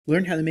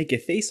Learn how to make a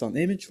face on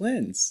image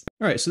lens.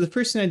 All right, so the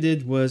first thing I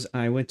did was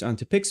I went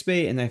onto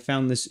Pixabay and I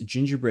found this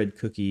gingerbread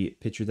cookie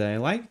picture that I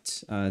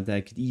liked that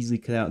I could easily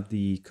cut out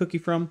the cookie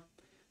from.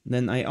 And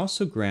then I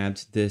also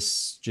grabbed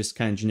this just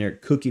kind of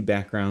generic cookie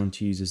background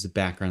to use as the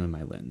background of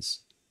my lens.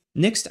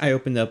 Next, I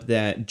opened up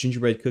that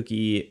gingerbread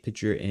cookie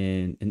picture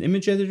in an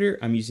image editor.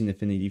 I'm using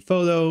Affinity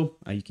Photo.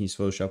 You can use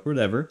Photoshop or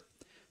whatever.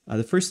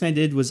 The first thing I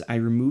did was I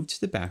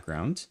removed the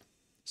background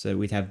so that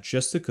we'd have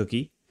just the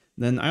cookie.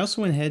 Then I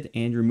also went ahead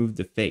and removed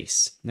the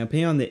face. Now,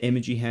 depending on the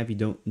image you have, you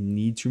don't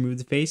need to remove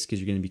the face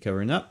because you're going to be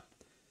covering up.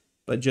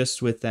 But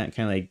just with that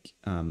kind of like,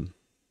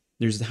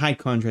 there's a high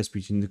contrast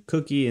between the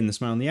cookie and the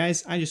smile in the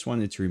eyes, I just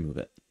wanted to remove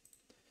it.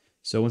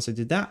 So once I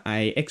did that,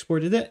 I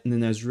exported it, and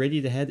then I was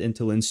ready to head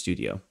into Lens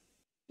Studio.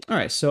 All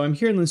right, so I'm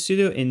here in Lens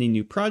Studio in a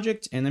new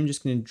project, and I'm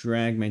just going to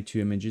drag my two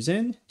images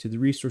in to the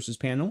Resources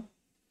panel.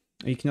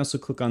 You can also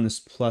click on this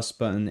plus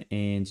button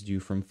and do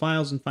From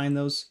Files and find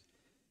those.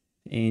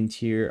 And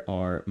here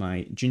are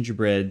my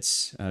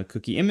gingerbread's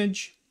cookie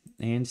image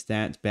and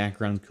that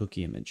background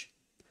cookie image.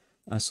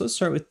 So let's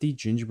start with the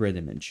gingerbread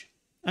image.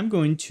 I'm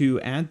going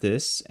to add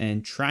this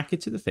and track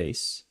it to the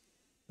face.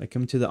 I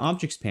come to the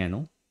Objects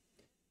panel,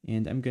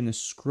 and I'm going to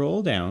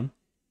scroll down,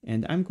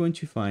 and I'm going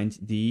to find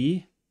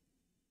the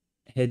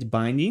head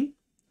binding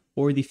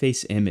or the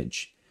face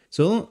image.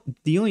 So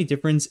the only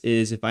difference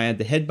is if I add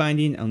the head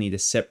binding, I'll need to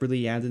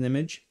separately add an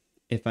image.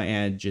 If I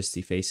add just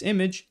the face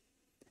image,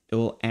 it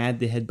will add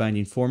the head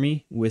binding for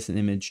me with an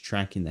image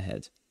tracking the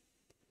head.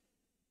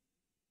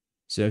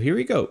 So here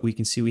we go. We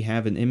can see we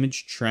have an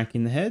image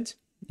tracking the head,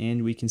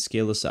 and we can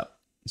scale this up.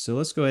 So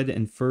let's go ahead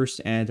and first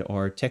add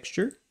our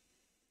texture.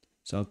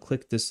 So I'll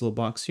click this little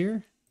box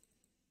here,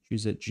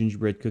 choose that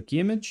gingerbread cookie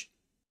image.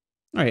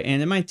 All right,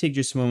 and it might take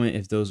just a moment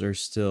if those are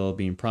still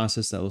being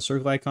processed, that little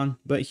circle icon.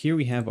 But here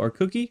we have our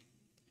cookie,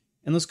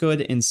 and let's go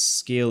ahead and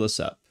scale this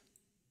up.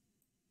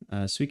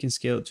 So we can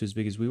scale it to as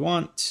big as we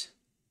want.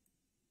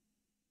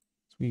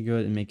 We can go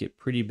ahead and make it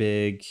pretty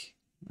big,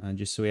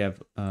 just so we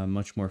have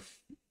much more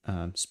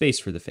space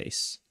for the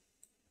face.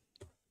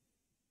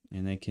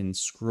 And I can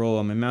scroll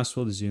on my mouse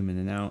wheel to zoom in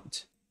and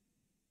out.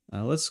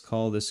 Let's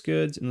call this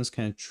good, and let's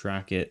kind of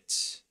track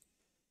it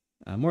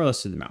more or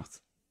less to the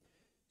mouth.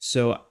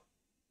 So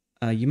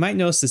you might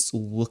notice this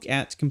look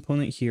at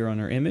component here on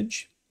our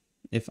image.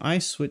 If I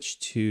switch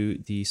to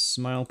the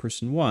smile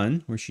person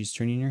 1, where she's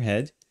turning her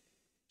head,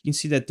 you can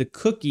see that the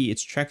cookie,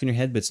 it's tracking her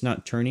head, but it's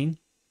not turning.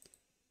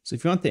 So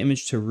if you want the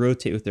image to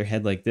rotate with their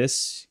head like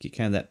this, get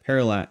kind of that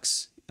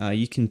parallax,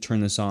 you can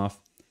turn this off.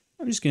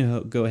 I'm just going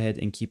to go ahead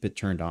and keep it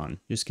turned on,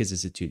 just because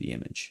it's a 2D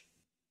image.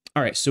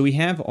 All right, so we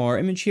have our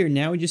image here.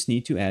 Now we just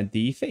need to add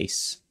the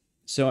face.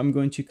 So I'm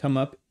going to come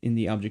up in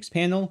the Objects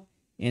panel,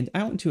 and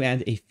I want to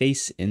add a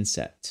face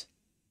inset.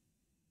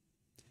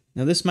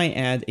 Now this might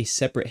add a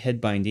separate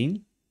head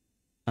binding.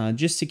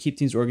 Just to keep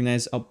things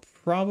organized, I'll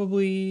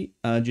probably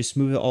just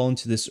move it all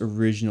into this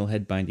original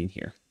head binding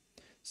here.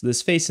 So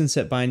this face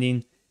inset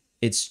binding,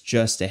 it's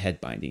just a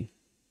head binding.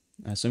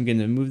 So I'm going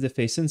to move the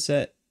face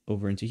inset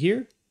over into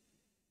here.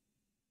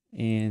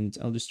 And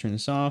I'll just turn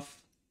this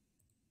off.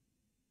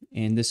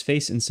 And this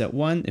face inset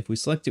 1, if we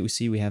select it, we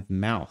see we have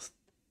mouth.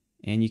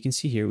 And you can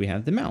see here we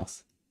have the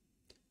mouth.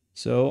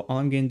 So all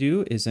I'm going to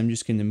do is I'm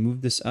just going to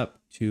move this up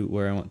to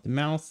where I want the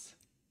mouth.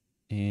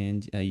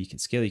 And you can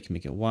scale, you can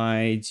make it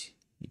wide,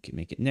 you can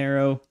make it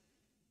narrow.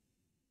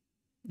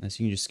 So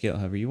you can just scale it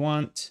however you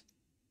want.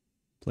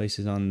 Place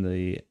it on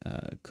the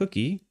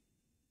cookie,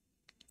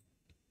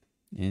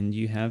 and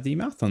you have the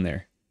mouth on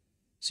there.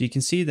 So you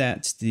can see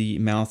that the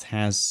mouth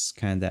has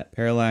kind of that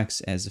parallax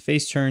as the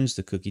face turns,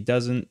 the cookie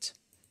doesn't.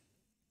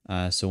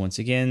 So once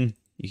again,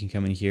 you can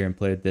come in here and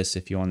play with this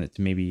if you want it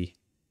to maybe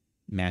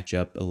match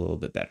up a little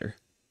bit better.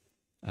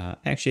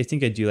 Actually, I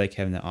think I do like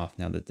having that off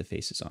now that the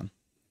face is on.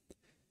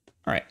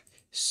 All right,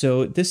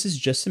 so this is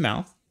just the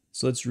mouth.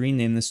 So let's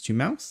rename this to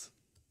mouth.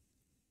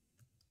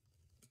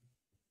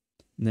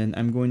 And then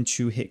I'm going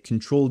to hit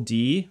Control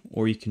D,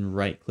 or you can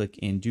right click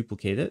and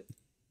duplicate it.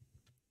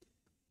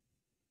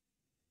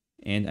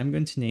 And I'm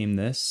going to name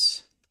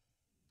this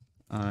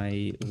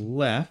eye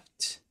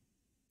left.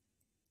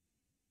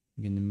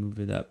 I'm going to move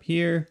it up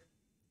here,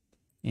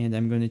 and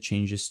I'm going to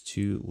change this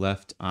to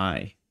left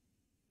eye.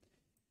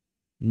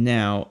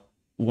 Now,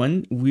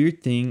 one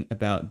weird thing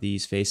about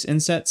these face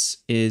insets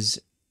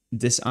is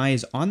this eye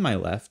is on my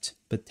left,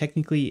 but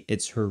technically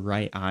it's her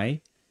right eye.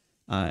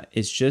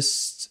 It's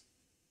just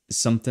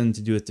something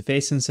to do with the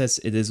face insets.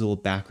 It is a little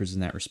backwards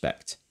in that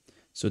respect.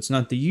 So it's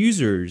not the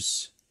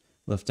user's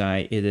left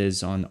eye, it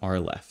is on our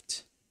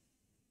left.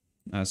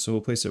 So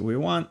we'll place it where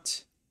we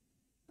want.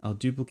 I'll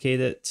duplicate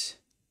it,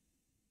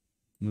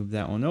 move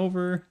that one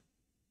over,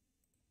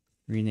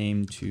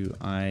 rename to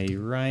eye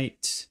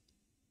right,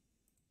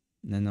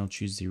 and then I'll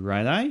choose the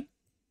right eye.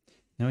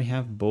 Now we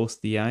have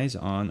both the eyes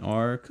on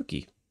our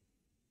cookie.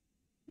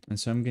 And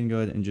so I'm going to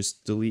go ahead and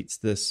just delete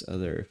this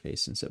other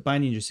face inset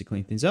binding just to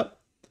clean things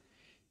up.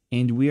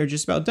 And we are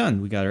just about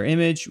done. We got our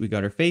image, we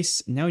got our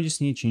face. Now we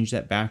just need to change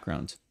that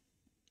background.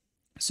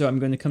 So I'm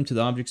going to come to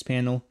the Objects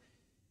panel,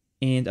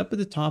 And up at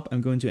the top,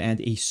 I'm going to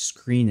add a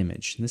screen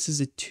image. This is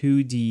a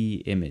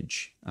 2D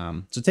image.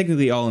 So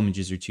technically all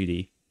images are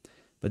 2D,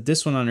 but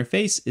this one on her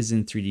face is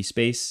in 3D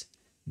space.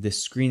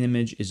 This screen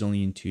image is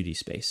only in 2D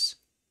space.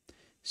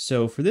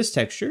 So for this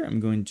texture, I'm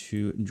going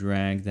to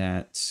drag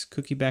that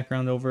cookie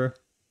background over.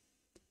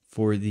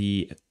 For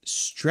the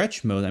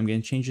stretch mode, I'm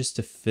going to change this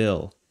to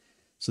fill.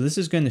 So this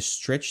is going to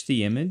stretch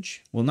the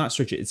image. Well, not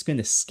stretch it. It's going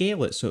to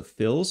scale it so it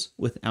fills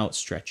without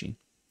stretching.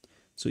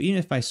 So even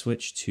if I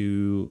switch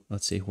to,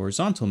 let's say,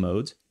 horizontal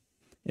mode,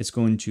 it's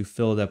going to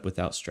fill it up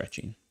without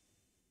stretching.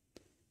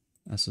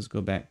 So let's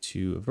go back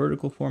to a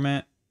vertical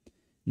format.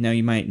 Now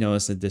you might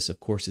notice that this, of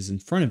course, is in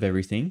front of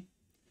everything.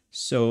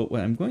 So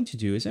what I'm going to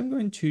do is I'm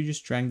going to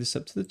just drag this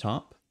up to the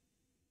top.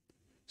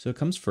 So it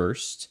comes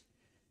first.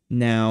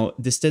 Now,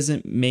 this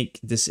doesn't make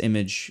this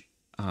image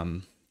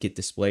get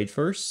displayed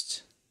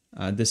first.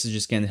 This is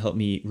just going to help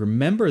me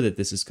remember that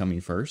this is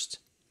coming first,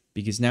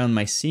 because now in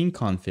my scene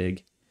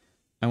config,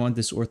 I want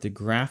this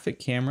orthographic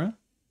camera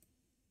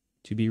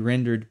to be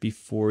rendered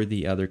before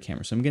the other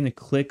camera. So I'm going to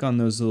click on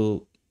those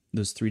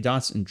 3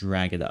 dots and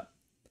drag it up.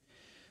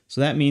 So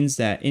that means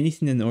that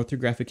anything in the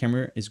orthographic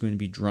camera is going to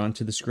be drawn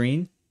to the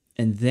screen,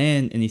 and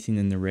then anything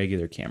in the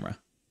regular camera.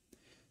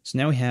 So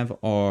now we have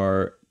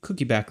our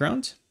cookie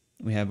background,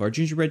 we have our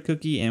gingerbread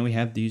cookie, and we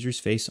have the user's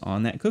face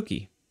on that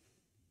cookie.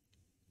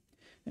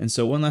 And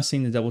so one last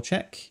thing to double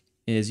check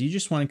is you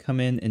just want to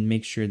come in and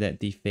make sure that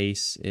the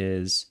face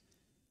is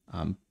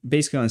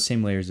basically on the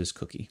same layer as this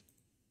cookie.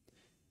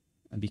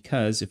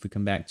 Because if we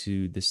come back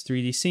to this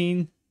 3D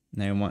scene,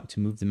 and I want to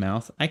move the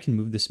mouth, I can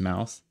move this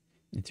mouth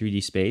in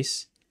 3D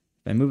space.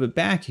 If I move it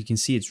back, you can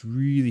see it's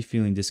really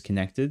feeling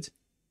disconnected.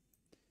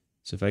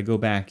 So if I go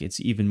back,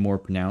 it's even more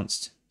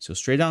pronounced. So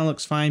straight on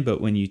looks fine,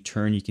 but when you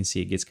turn, you can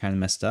see it gets kind of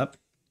messed up.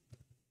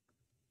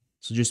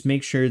 So just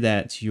make sure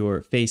that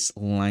your face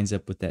lines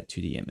up with that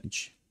 2D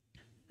image.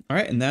 All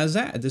right, and that is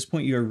that. At this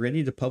point, you are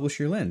ready to publish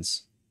your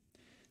lens.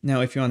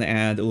 Now, if you want to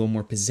add a little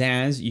more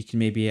pizzazz, you can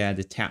maybe add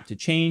a tap to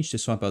change to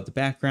swap out the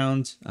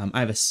background. I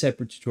have a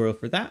separate tutorial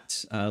for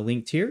that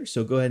linked here,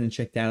 so go ahead and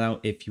check that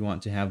out if you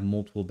want to have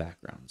multiple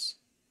backgrounds.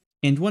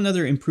 And one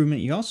other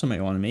improvement you also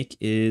might want to make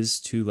is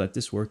to let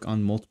this work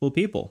on multiple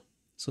people.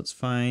 So let's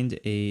find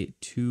a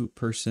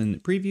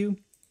 2-person preview.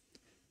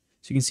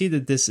 So you can see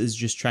that this is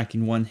just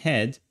tracking one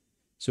head.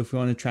 So if we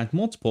want to track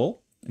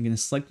multiple, I'm going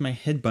to select my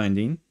head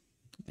binding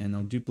and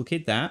I'll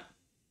duplicate that.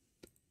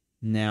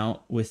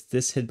 Now with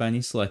this head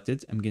binding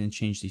selected, I'm going to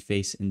change the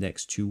face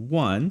index to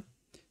 1.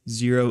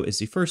 0 is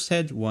the first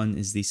head, 1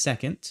 is the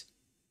second.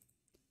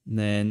 And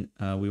then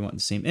we want the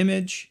same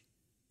image,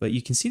 but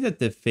you can see that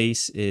the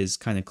face is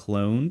kind of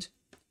cloned.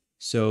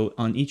 So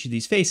on each of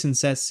these face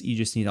insets, you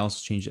just need to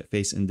also change that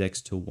face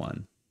index to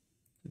 1.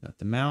 We got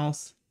the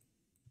mouth,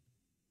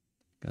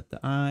 got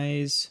the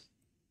eyes,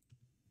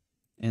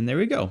 and there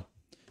we go.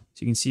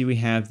 So you can see we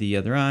have the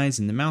other eyes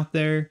and the mouth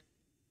there.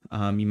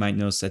 You might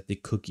notice that the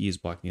cookie is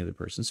blocking the other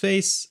person's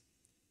face.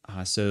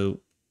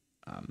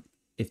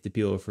 If the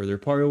people are further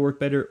apart, it'll work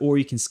better, or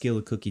you can scale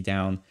the cookie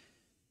down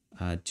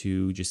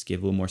to just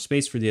give a little more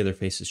space for the other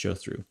face to show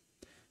through.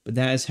 But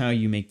that is how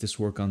you make this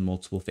work on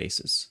multiple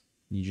faces.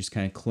 You just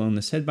kind of clone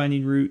this head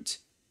binding root,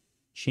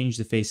 change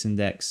the face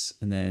index,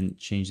 and then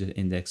change the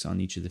index on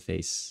each of the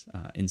face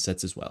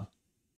insets as well.